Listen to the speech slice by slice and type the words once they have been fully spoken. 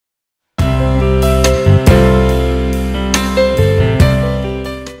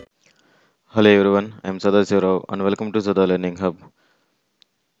Hello everyone, I am Sadashivrao and welcome to Sada Learning Hub.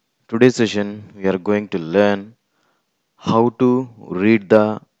 Today's session we are going to learn how to read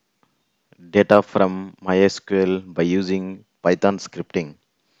the data from MySQL by using Python scripting.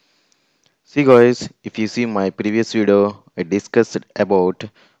 See guys, if you see my previous video, I discussed about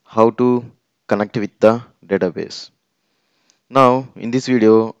how to connect with the database. Now in this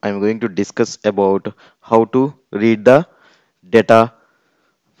video, I am going to discuss about how to read the data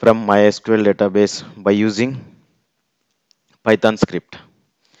from MySQL database by using Python script.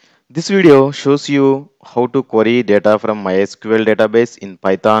 This video shows you how to query data from MySQL database in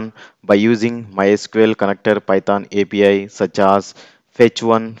Python by using MySQL connector Python API such as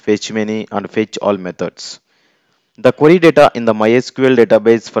fetchone, fetchmany, and fetchall methods. The query data in the MySQL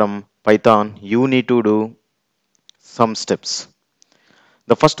database from Python, you need to do some steps.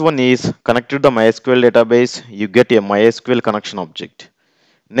 The first one is connect to the MySQL database, you get a MySQL connection object.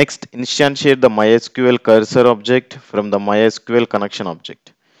 Next, instantiate the MySQL cursor object from the MySQL connection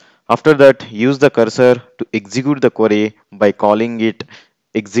object. After that, use the cursor to execute the query by calling it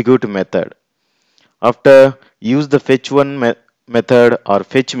execute method. After, use the method or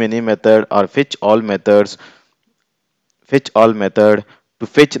fetchmany method or fetch all method to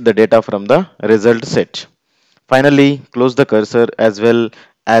fetch the data from the result set. Finally, close the cursor as well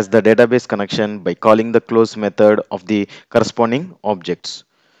as the database connection by calling the close method of the corresponding objects.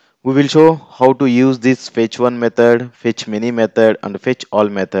 We will show how to use this fetch one method, fetch many method, and fetch all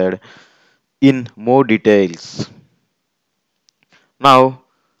method in more details. Now,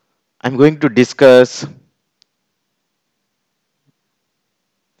 I'm going to discuss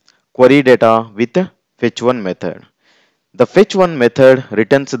query data with fetch one method. The fetch one method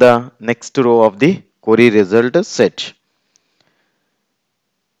returns the next row of the query result set.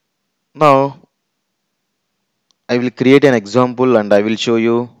 Now, I will create an example and I will show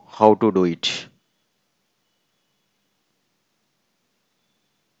you how to do it.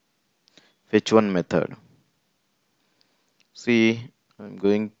 Fetch one method. See, I'm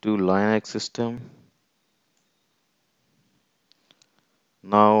going to Linux system.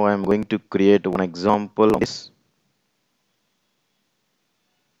 Now I'm going to create one example of this.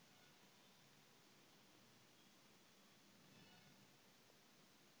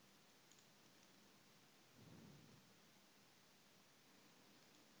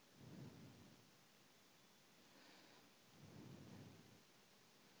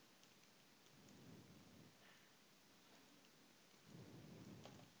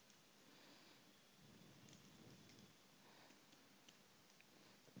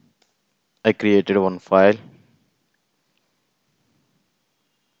 I created one file.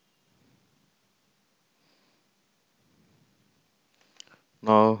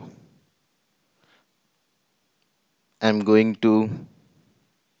 Now I'm going to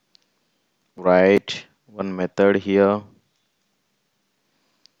write one method here,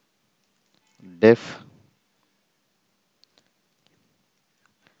 def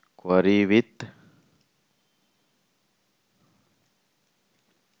query with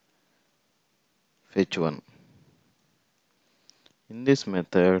fetch one. In this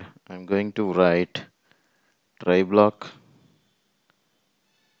method, I'm going to write try block.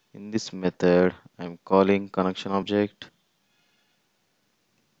 In this method, I'm calling connection object.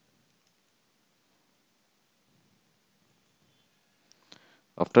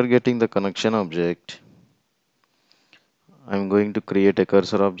 After getting the connection object, I'm going to create a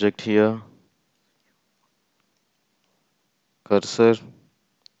cursor object here. Cursor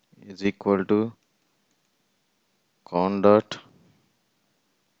is equal to conn dot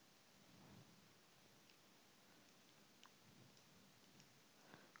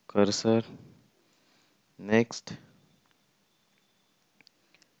cursor. Next,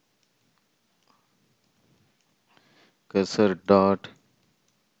 cursor dot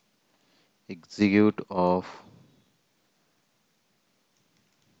execute of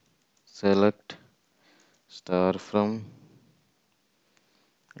select star from.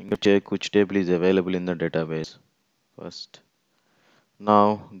 I'm going to check which table is available in the database first.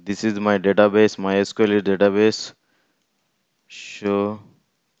 Now this is my database, MySQL database. Show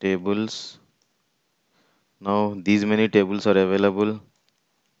tables. Now these many tables are available.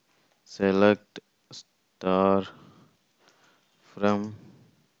 Select star from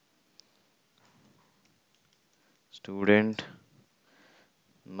student.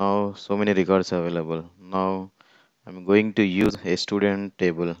 Now so many records available. Now I'm going to use a student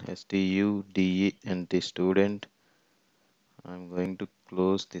table, student student. I'm going to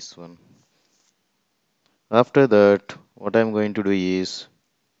close this one. After that, what I'm going to do is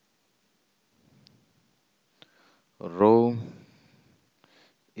row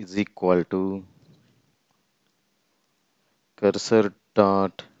is equal to cursor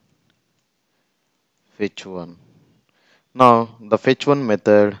dot fetch one. Now the fetch one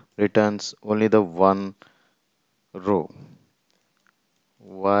method returns only the one row,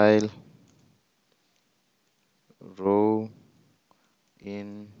 while row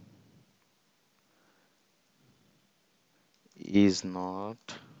in is not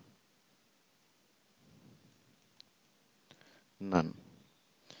none.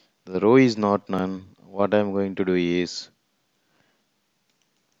 The row is not none. What I'm going to do is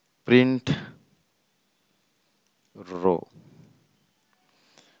print row.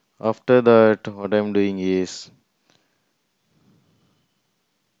 After that, what I'm doing is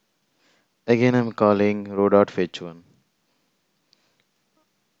again I'm calling row dot fetch one.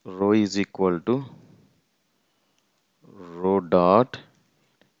 Row is equal to row dot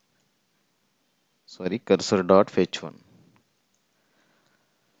cursor dot fetch one.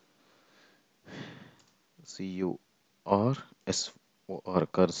 CURSOR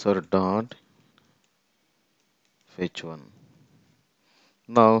cursor dot fetch one.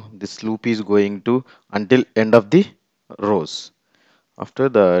 Now this loop is going to until end of the rows. After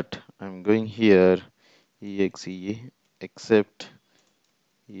that, I'm going here exe except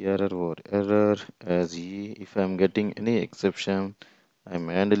error or error as e. If I'm getting any exception, I'm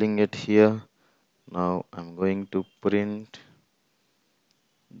handling it here. Now I'm going to print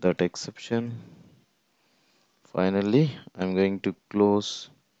that exception. Finally, I'm going to close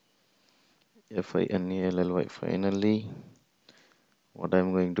finally. Finally, what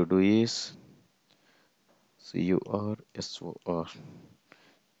I'm going to do is CURSOR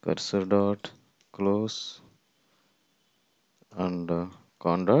cursor dot close and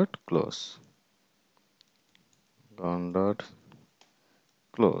conn dot close.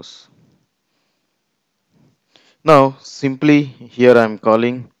 Now simply here I'm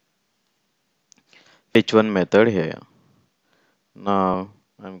calling fetch one method here. Now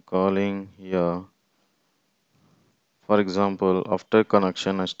I'm calling here, for example, after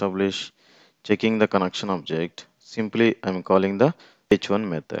connection establish checking the connection object, simply I'm calling the fetch one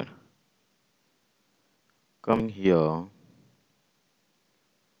method. Coming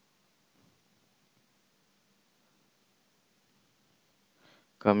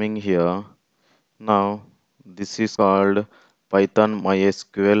here, now this is called Python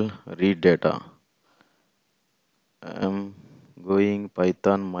MySQL read data. I'm going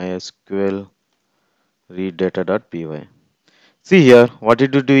Python MySQL read data.py. See here what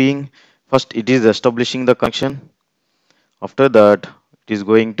it is doing. First it is establishing the connection. After that it is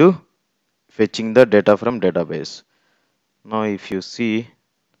going to fetching the data from database. Now if you see,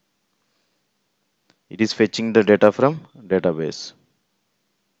 it is fetching the data from database.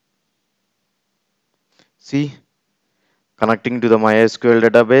 See, connecting to the MySQL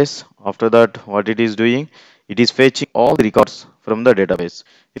database. After that what it is doing, it is fetching all the records from the database.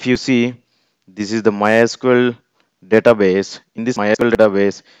 If you see, this is the MySQL database. In this MySQL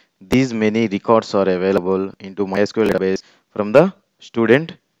database, these many records are available into MySQL database from the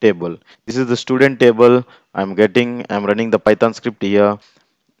student table. This is the student table. I'm running the Python script here.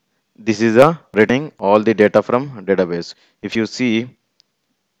 This is a returning all the data from database. If you see,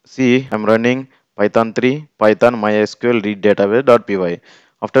 I'm running Python 3, Python MySQL read database.py.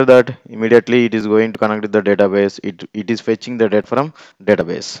 After that, immediately it is going to connect with the database. It is fetching the data from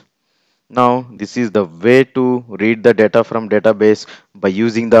database. Now, this is the way to read the data from database by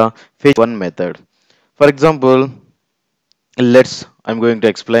using the fetch one method. For example, I'm going to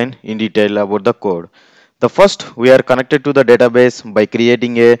explain in detail about the code. The first, we are connected to the database by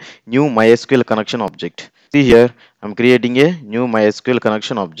creating a new MySQL connection object. See here, I'm creating a new MySQL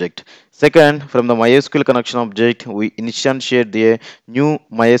connection object. Second, from the MySQL connection object, we instantiate the new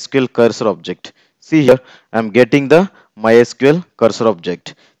MySQL cursor object. See here, I'm getting the MySQL cursor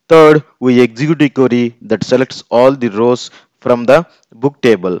object. Third, we execute a query that selects all the rows from the book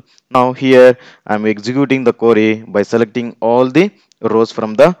table. Now here I'm executing the query by selecting all the rows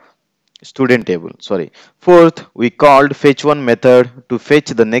from the student table. Fourth, we called fetch one method to fetch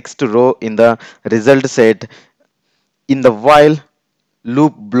the next row in the result set. In the while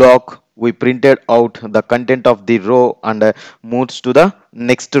loop block, we printed out the content of the row and moves to the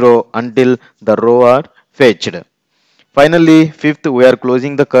next row until the row are fetched. Finally, fifth, we are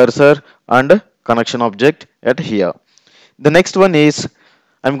closing the cursor and connection object at here. The next one is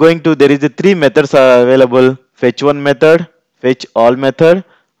there is the three methods are available: fetch one method, fetch all method,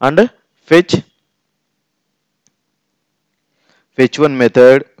 and fetch one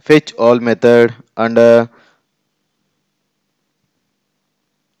method, fetch all method, and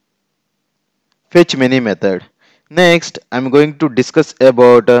fetch many method. Next, I'm going to discuss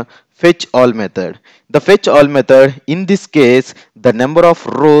about fetch all method. The fetch all method, in this case, the number of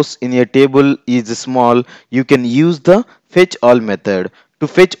rows in a table is small. You can use the fetch all method to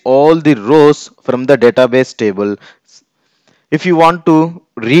fetch all the rows from the database table. If you want to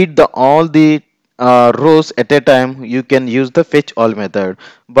read the all the rows at a time, you can use the fetch all method.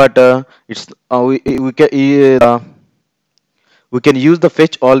 But it's we can use the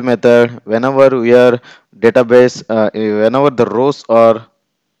fetch all method whenever we are database whenever the rows are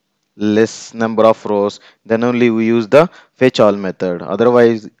less number of rows, then only we use the fetch all method.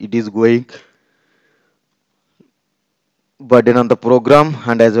 Otherwise it is going burden on the program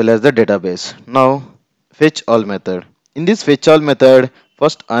and as well as the database. Now fetch all method. In this fetch all method,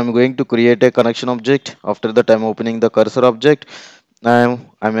 first I am going to create a connection object. After that I am opening the cursor object. I'm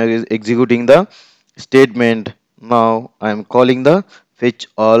executing the statement. Now I am calling the fetch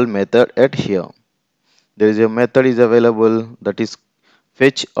all method at here. There is a method is available, that is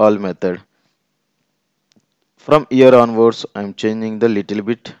fetch all method. From here onwards I'm changing the little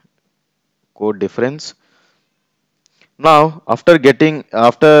bit code difference. Now after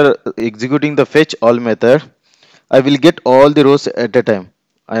executing the fetch all method, I will get all the rows at a time.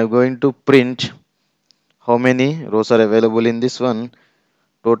 I am going to print how many rows are available in this one.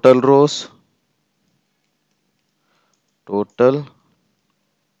 Total rows, total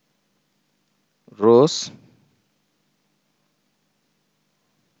rows,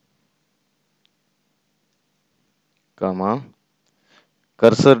 comma,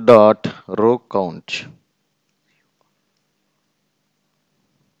 cursor dot row count.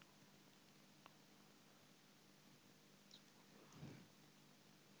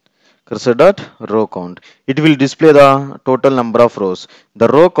 Cursor dot row count. It will display the total number of rows. The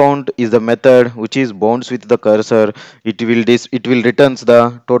row count is the method which is bounds with the cursor. It will returns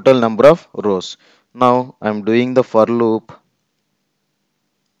the total number of rows. Now I am doing the for loop.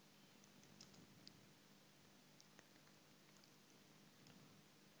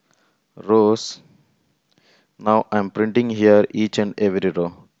 Rows. Now I am printing here each and every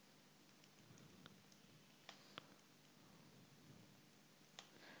row.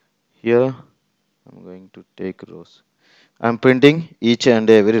 Here I'm going to take rows. I'm printing each and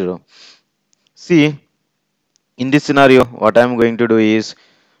every row. See, in this scenario, what I'm going to do is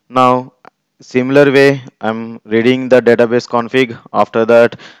now similar way I'm reading the database config.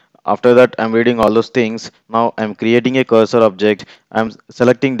 After that I'm reading all those things. Now I'm creating a cursor object. I'm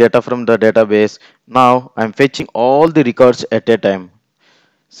selecting data from the database. Now I'm fetching all the records at a time.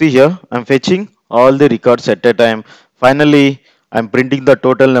 See here, I'm fetching all the records at a time. Finally, I'm printing the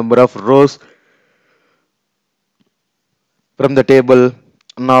total number of rows from the table.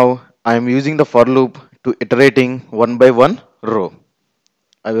 Now I am using the for loop to iterating one by one row.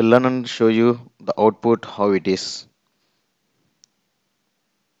 I will learn and show you the output how it is.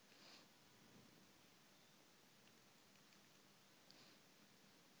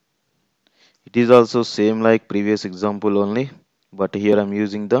 It is also same like previous example only, but here I am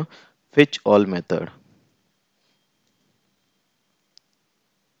using the fetch all method.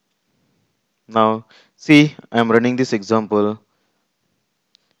 Now see, I am running this example.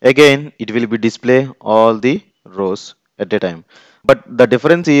 Again, it will be display all the rows at a time. But the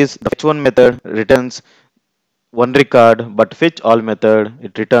difference is the fetch one method returns one record, but fetch all method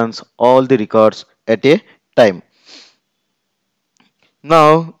it returns all the records at a time.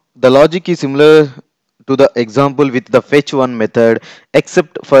 Now the logic is similar to the example with the fetch one method,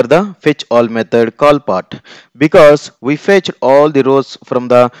 except for the fetch all method call part, because we fetched all the rows from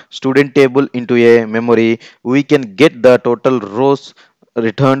the student table into a memory. We can get the total rows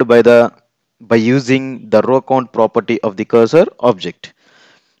returned by using the row count property of the cursor object.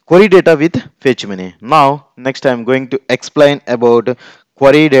 Query data with fetchmany. Now, next I am going to explain about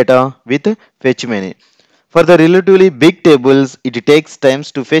query data with fetchmany. For the relatively big tables, it takes times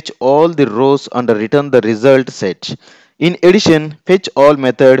to fetch all the rows and return the result set. In addition, fetch all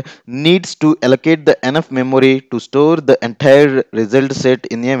method needs to allocate the enough memory to store the entire result set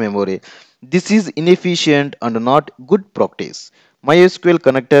in a memory. This is inefficient and not good practice. MySQL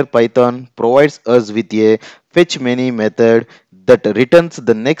connector Python provides us with a fetch many method that returns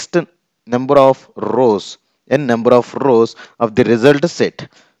the next number of rows n number of rows of the result set,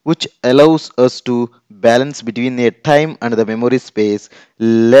 which allows us to balance between a time and the memory space.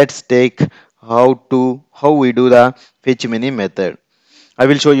 Let's take how we do the fetch many method. I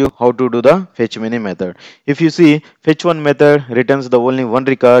will show you how to do the fetch many method. If you see, fetch one method returns the only one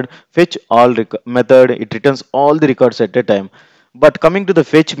record, fetch all method it returns all the records at a time. But coming to the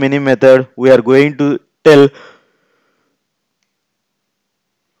fetch many method, we are going to tell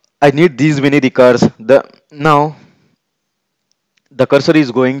I need these many records. Now the cursor is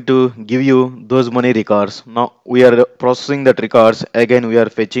going to give you those many records. Now we are processing that records. Again, we are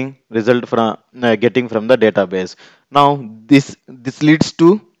fetching result from getting from the database. Now this leads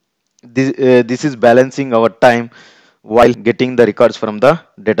to this is balancing our time while getting the records from the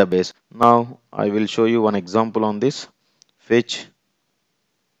database. Now I will show you one example on this. Fetch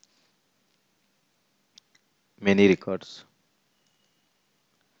many records.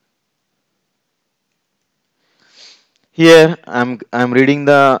 Here I'm reading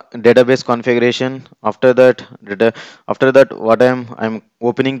the database configuration. After that what I'm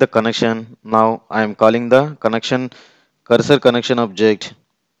opening the connection. Now I'm calling the connection cursor connection object.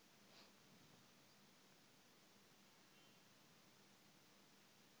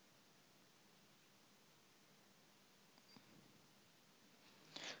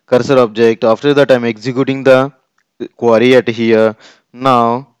 Cursor object. After that I'm executing the query at here.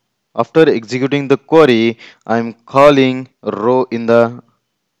 Now after executing the query, I'm calling row in the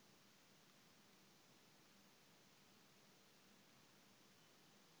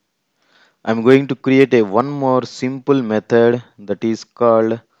I'm going to create a one more simple method that is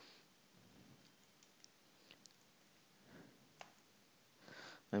called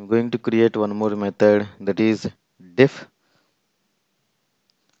I'm going to create one more method that is def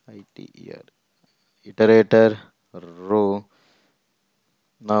iter iterator row.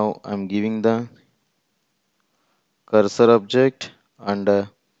 Now I'm giving the cursor object and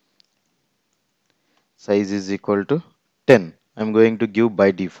size is equal to 10. I'm going to give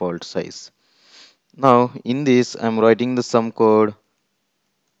by default size. Now in this I'm writing the some code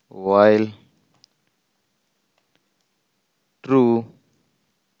while true.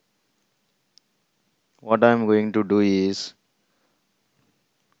 What I'm going to do is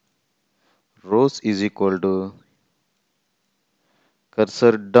rows is equal to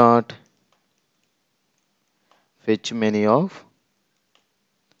cursor dot fetch many of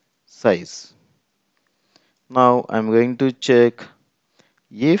size. Now I'm going to check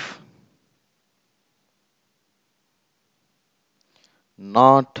if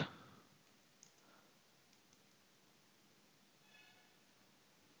not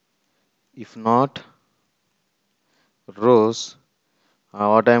if not rows.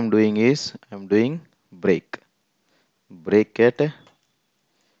 What I'm doing is I'm doing break it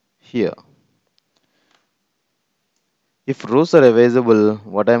here. If rows are available,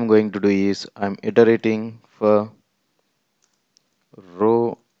 what I'm going to do is I'm iterating for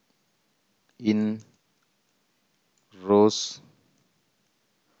row in rows.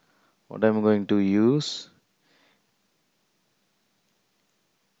 What I'm going to use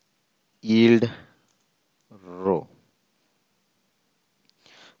yield row.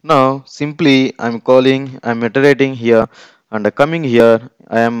 Now simply I'm iterating here and coming here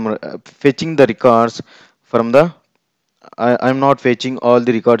I am fetching the records from the I'm not fetching all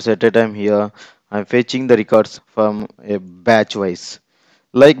the records at a time here. I'm fetching the records from a batch wise,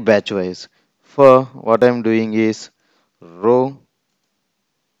 like batch wise. For what I'm doing is row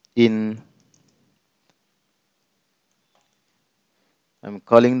in, I'm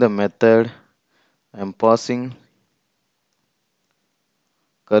calling the method, I'm passing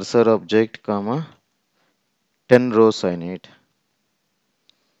cursor object, comma, 10 rows I need.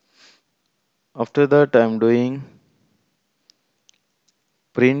 After that, I'm doing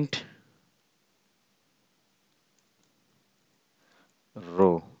print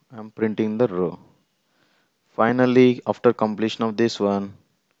row. I'm printing the row. Finally, after completion of this one,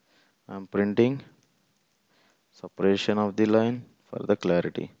 I'm printing separation of the line for the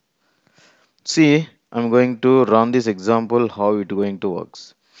clarity. See, I'm going to run this example how it going to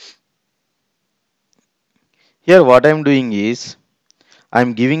works. Here what I'm doing is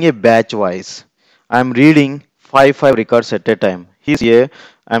I'm giving a batch wise. I'm reading five records at a time. Here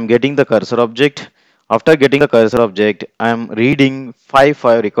I'm getting the cursor object. After getting the cursor object, I'm reading five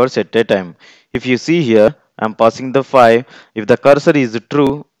records at a time. If you see here, I'm passing the 5. If the cursor is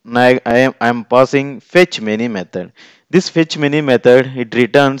true, I'm passing fetch many method. This fetch many method, it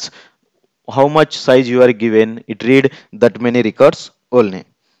returns how much size you are given. It read that many records only.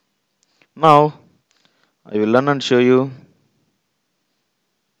 Now I will learn and show you.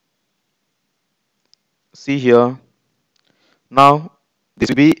 See here. Now this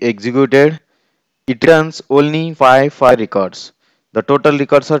will be executed. It runs only five records. The total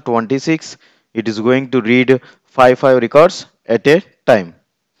records are 26. It is going to read five records at a time.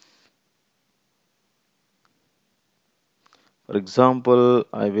 For example,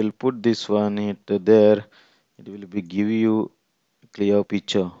 I will put this one there. It will be give you a clear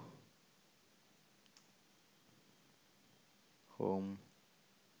picture. Home.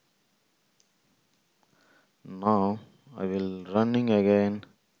 Now I will running again.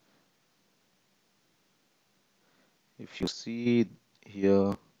 If you see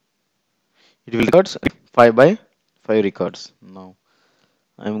here, it will records 5 by 5 records. Now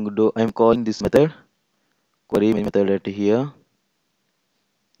I'm calling this method query method at here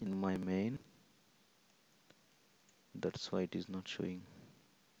in my main. That's why it is not showing.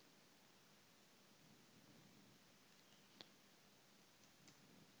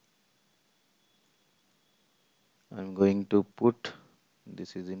 I'm going to put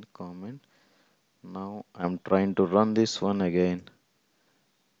this is in comment. Now I'm trying to run this one again.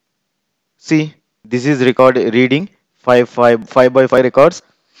 See, this is reading 5 by 5 records.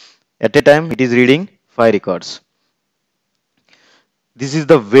 At a time, it is reading 5 records. This is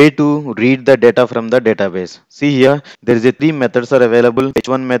the way to read the data from the database. See here, there is a 3 methods are available: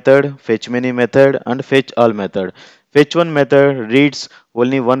 fetch1 method, fetchmany method, and fetchall method. Fetch1 method reads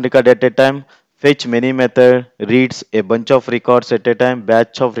only one record at a time. Fetchmany method reads a bunch of records at a time,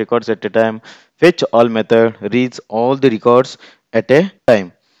 batch of records at a time. Fetchall method reads all the records at a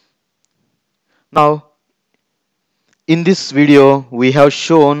time. Now, in this video, we have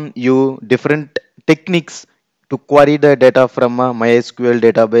shown you different techniques to query the data from a MySQL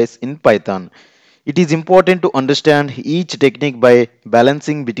database in Python. It is important to understand each technique by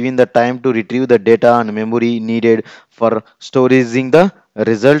balancing between the time to retrieve the data and memory needed for storing the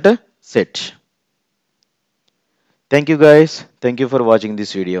result set. Thank you guys. Thank you for watching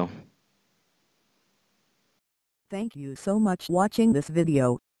this video. Thank you so much for watching this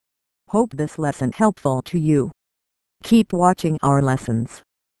video. Hope this lesson helpful to you. Keep watching our lessons.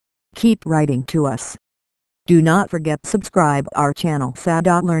 Keep writing to us. Do not forget subscribe our channel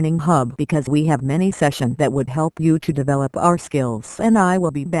Learning Hub because we have many sessions that would help you to develop our skills, and I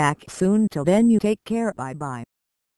will be back soon. Till then you take care. Bye bye.